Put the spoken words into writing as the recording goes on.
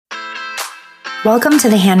Welcome to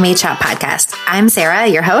the Handmade Shop podcast. I'm Sarah,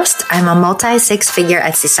 your host. I'm a multi-six-figure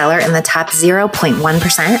Etsy seller in the top 0.1%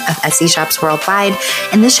 of Etsy shops worldwide.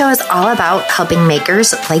 And this show is all about helping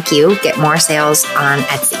makers like you get more sales on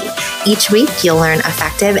Etsy. Each week, you'll learn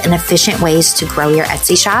effective and efficient ways to grow your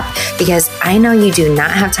Etsy shop because I know you do not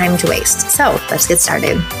have time to waste. So let's get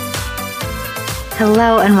started.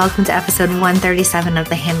 Hello and welcome to episode 137 of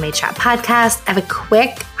the Handmade Shop podcast. I have a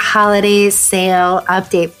quick holiday sale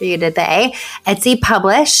update for you today. Etsy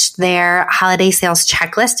published their holiday sales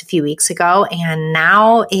checklist a few weeks ago, and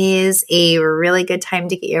now is a really good time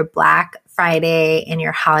to get your Black Friday and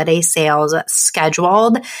your holiday sales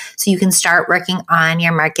scheduled so you can start working on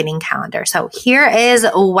your marketing calendar. So here is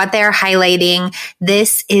what they're highlighting.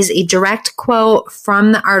 This is a direct quote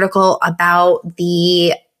from the article about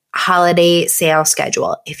the holiday sale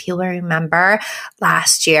schedule. If you will remember,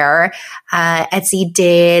 last year, Etsy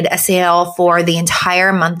did a sale for the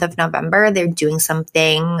entire month of November. They're doing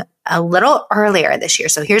something a little earlier this year.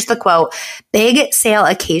 So here's the quote. Big sale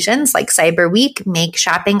occasions like Cyber Week make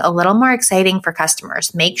shopping a little more exciting for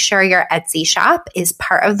customers. Make sure your Etsy shop is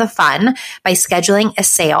part of the fun by scheduling a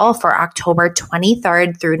sale for October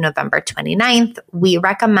 23rd through November 29th. We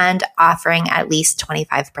recommend offering at least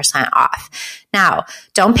 25% off. Now,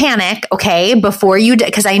 don't panic, okay, before you,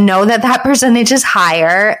 because I know that percentage is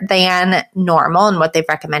higher than normal and what they've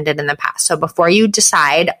recommended in the past. So before you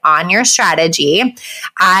decide on your strategy,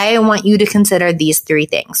 I want you to consider these three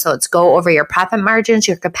things. So let's go over your profit margins,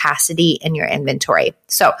 your capacity, and your inventory.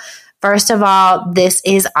 So first of all, this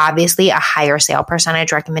is obviously a higher sale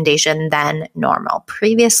percentage recommendation than normal.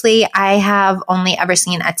 Previously, I have only ever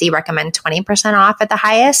seen Etsy recommend 20% off at the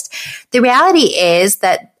highest. The reality is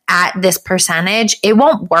that at this percentage, it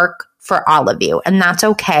won't work for all of you, and that's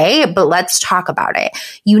okay, but let's talk about it.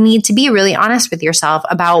 You need to be really honest with yourself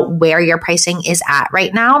about where your pricing is at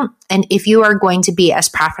right now, and if you are going to be as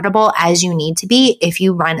profitable as you need to be if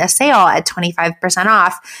you run a sale at 25%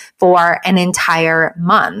 off for an entire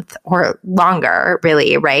month or longer,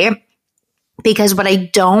 really, right? Because what I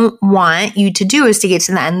don't want you to do is to get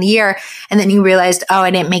to the end of the year and then you realized, oh,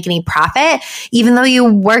 I didn't make any profit, even though you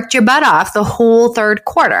worked your butt off the whole third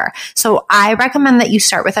quarter. So I recommend that you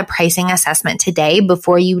start with a pricing assessment today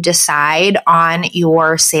before you decide on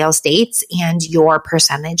your sales dates and your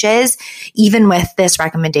percentages, even with this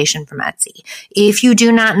recommendation from Etsy. If you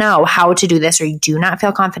do not know how to do this or you do not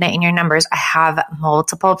feel confident in your numbers, I have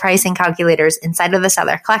multiple pricing calculators inside of the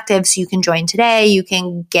Seller Collective, so you can join today. You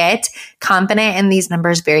can get confident in these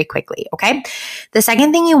numbers very quickly, okay? The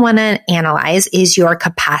second thing you want to analyze is your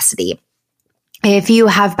capacity. If you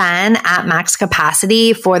have been at max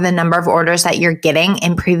capacity for the number of orders that you're getting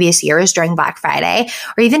in previous years during Black Friday,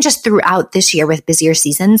 or even just throughout this year with busier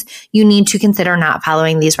seasons, you need to consider not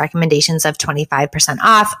following these recommendations of 25%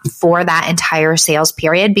 off for that entire sales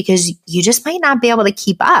period because you just might not be able to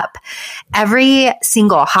keep up. Every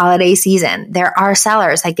single holiday season, there are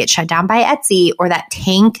sellers that get shut down by Etsy or that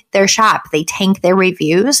tank their shop. They tank their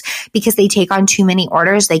reviews because they take on too many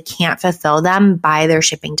orders. They can't fulfill them by their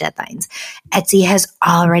shipping deadlines. Etsy has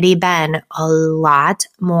already been a lot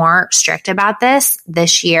more strict about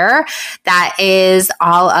this year. That is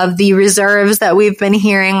all of the reserves that we've been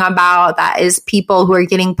hearing about. That is people who are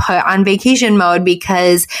getting put on vacation mode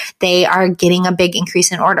because they are getting a big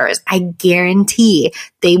increase in orders. I guarantee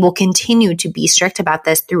they will continue to be strict about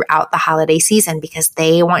this throughout the holiday season because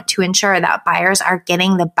they want to ensure that buyers are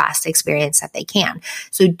getting the best experience that they can.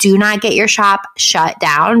 So do not get your shop shut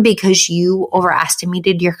down because you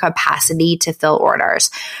overestimated your capacity to fill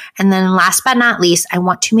orders. And then last but not least, I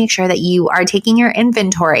want to make sure that you are taking your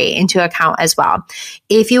inventory into account as well.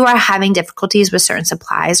 If you are having difficulties with certain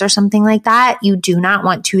supplies or something like that, you do not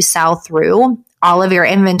want to sell through all of your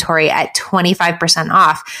inventory at 25%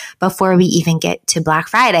 off before we even get to Black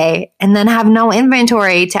Friday and then have no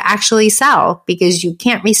inventory to actually sell because you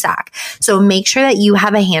can't restock. So make sure that you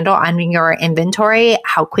have a handle on your inventory,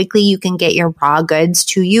 how quickly you can get your raw goods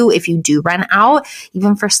to you if you do run out,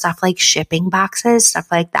 even for stuff like shipping boxes, stuff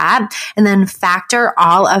like that. And then factor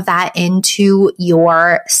all of that into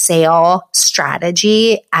your sale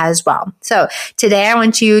strategy as well. So today I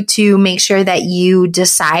want you to make sure that you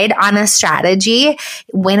decide on a strategy.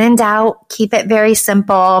 When in doubt, keep it very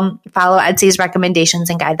simple. Follow Etsy's recommendations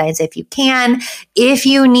and guidelines if you can. If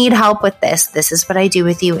you need help with this is what I do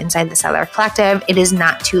with you inside the Seller Collective. It is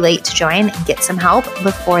not too late to join and get some help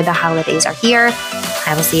before the holidays are here.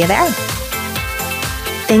 I will see you there.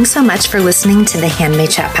 Thanks so much for listening to the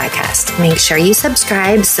Handmade Shop podcast. Make sure you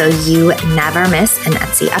subscribe so you never miss an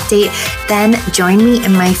Etsy update. Then join me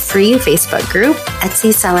in my free Facebook group,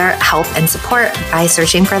 Etsy Seller Help and Support, by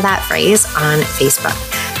searching for that phrase on Facebook.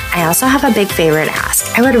 I also have a big favor to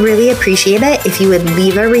ask. I would really appreciate it if you would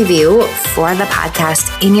leave a review for the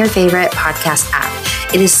podcast in your favorite podcast app.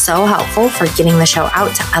 It is so helpful for getting the show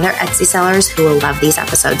out to other Etsy sellers who will love these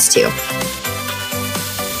episodes too.